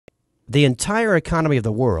The entire economy of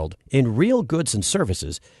the world in real goods and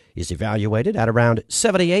services is evaluated at around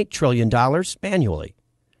 $78 trillion annually.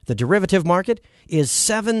 The derivative market is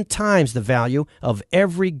 7 times the value of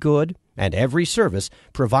every good and every service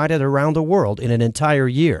provided around the world in an entire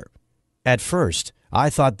year. At first, I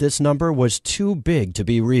thought this number was too big to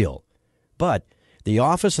be real. But the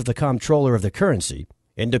Office of the Comptroller of the Currency,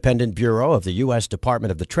 independent bureau of the U.S.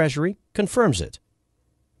 Department of the Treasury, confirms it.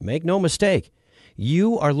 Make no mistake,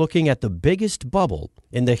 you are looking at the biggest bubble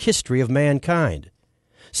in the history of mankind,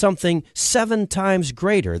 something 7 times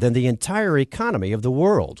greater than the entire economy of the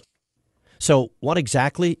world. So what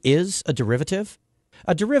exactly is a derivative?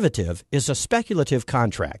 A derivative is a speculative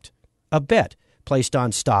contract, a bet placed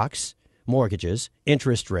on stocks, mortgages,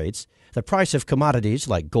 interest rates, the price of commodities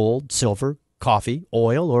like gold, silver, coffee,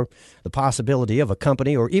 oil, or the possibility of a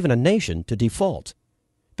company or even a nation to default.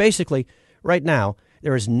 Basically, right now,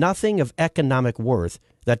 there is nothing of economic worth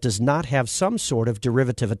that does not have some sort of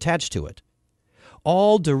derivative attached to it.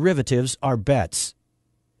 All derivatives are bets.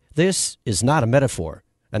 This is not a metaphor,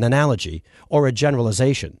 an analogy, or a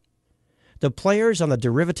generalization. The players on the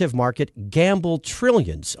derivative market gamble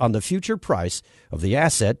trillions on the future price of the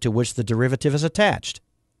asset to which the derivative is attached.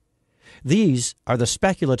 These are the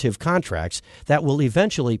speculative contracts that will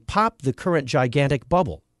eventually pop the current gigantic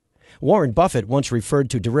bubble. Warren Buffett once referred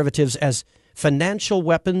to derivatives as financial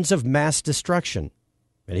weapons of mass destruction,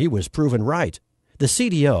 and he was proven right. The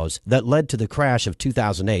CDOs that led to the crash of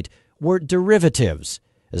 2008 were derivatives,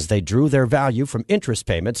 as they drew their value from interest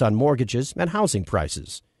payments on mortgages and housing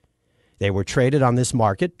prices. They were traded on this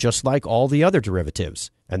market just like all the other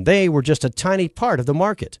derivatives, and they were just a tiny part of the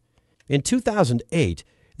market. In 2008,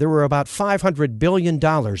 there were about $500 billion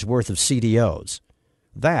worth of CDOs.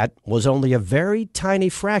 That was only a very tiny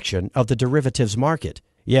fraction of the derivatives market,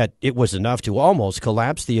 yet it was enough to almost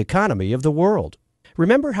collapse the economy of the world.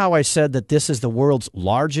 Remember how I said that this is the world's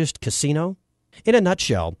largest casino? In a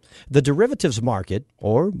nutshell, the derivatives market,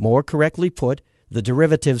 or more correctly put, the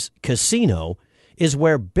derivatives casino, is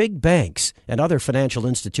where big banks and other financial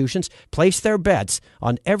institutions place their bets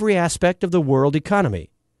on every aspect of the world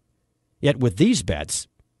economy. Yet with these bets,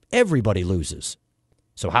 everybody loses.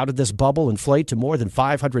 So how did this bubble inflate to more than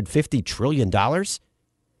 $550 trillion?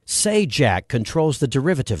 Say Jack controls the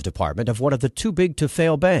derivative department of one of the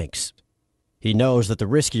too-big-to-fail banks. He knows that the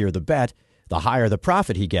riskier the bet, the higher the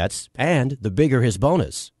profit he gets, and the bigger his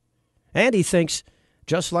bonus. And he thinks,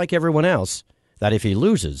 just like everyone else, that if he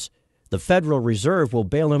loses, the Federal Reserve will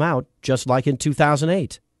bail him out just like in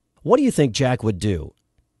 2008. What do you think Jack would do?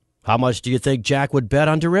 How much do you think Jack would bet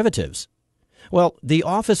on derivatives? Well, the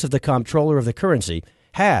Office of the Comptroller of the Currency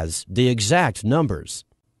has the exact numbers.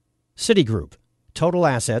 Citigroup, total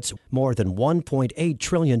assets more than $1.8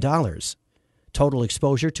 trillion. Total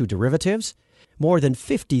exposure to derivatives, more than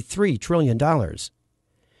 $53 trillion.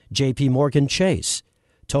 J.P. Morgan Chase,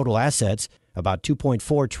 total assets about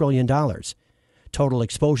 $2.4 trillion. Total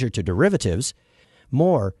exposure to derivatives,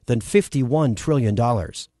 more than $51 trillion.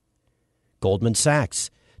 Goldman Sachs,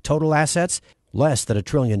 total assets less than $1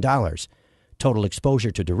 trillion. Total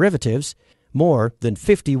exposure to derivatives, more than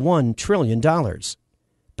 $51 trillion.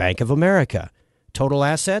 Bank of America, total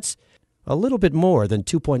assets, a little bit more than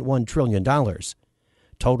 $2.1 trillion.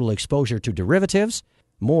 Total exposure to derivatives,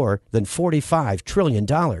 more than $45 trillion.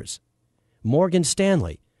 Morgan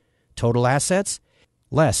Stanley, total assets,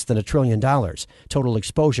 less than $1 trillion. Total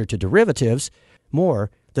exposure to derivatives,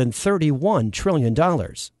 more than $31 trillion.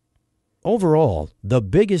 Overall, the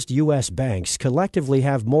biggest U.S. banks collectively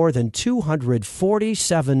have more than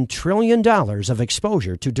 $247 trillion of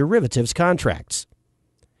exposure to derivatives contracts.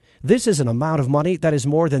 This is an amount of money that is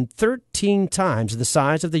more than 13 times the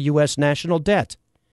size of the U.S. national debt.